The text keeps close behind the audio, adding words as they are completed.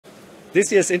This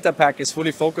year's Interpack is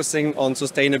fully focusing on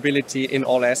sustainability in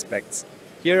all aspects.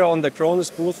 Here on the Krones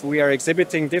booth, we are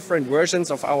exhibiting different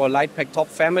versions of our LitePac top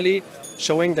family,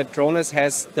 showing that Krones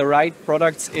has the right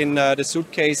products in the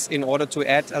suitcase in order to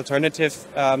add alternative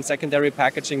secondary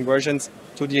packaging versions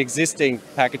to the existing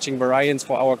packaging variants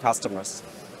for our customers.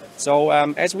 So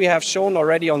as we have shown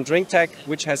already on drinktec,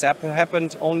 which has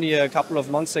happened only a couple of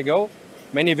months ago,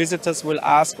 many visitors will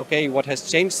ask, okay, what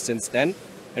has changed since then?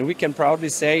 And we can proudly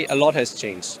say a lot has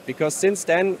changed, because since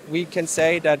then we can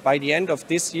say that by the end of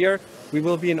this year we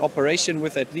will be in operation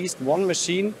with at least one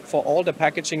machine for all the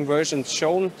packaging versions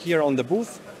shown here on the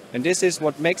booth. And this is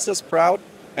what makes us proud,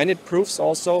 and it proves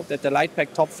also that the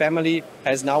LitePac top family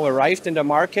has now arrived in the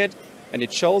market, and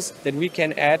it shows that we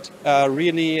can add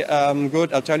really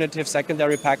good alternative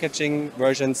secondary packaging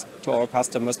versions to our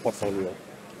customers' portfolio.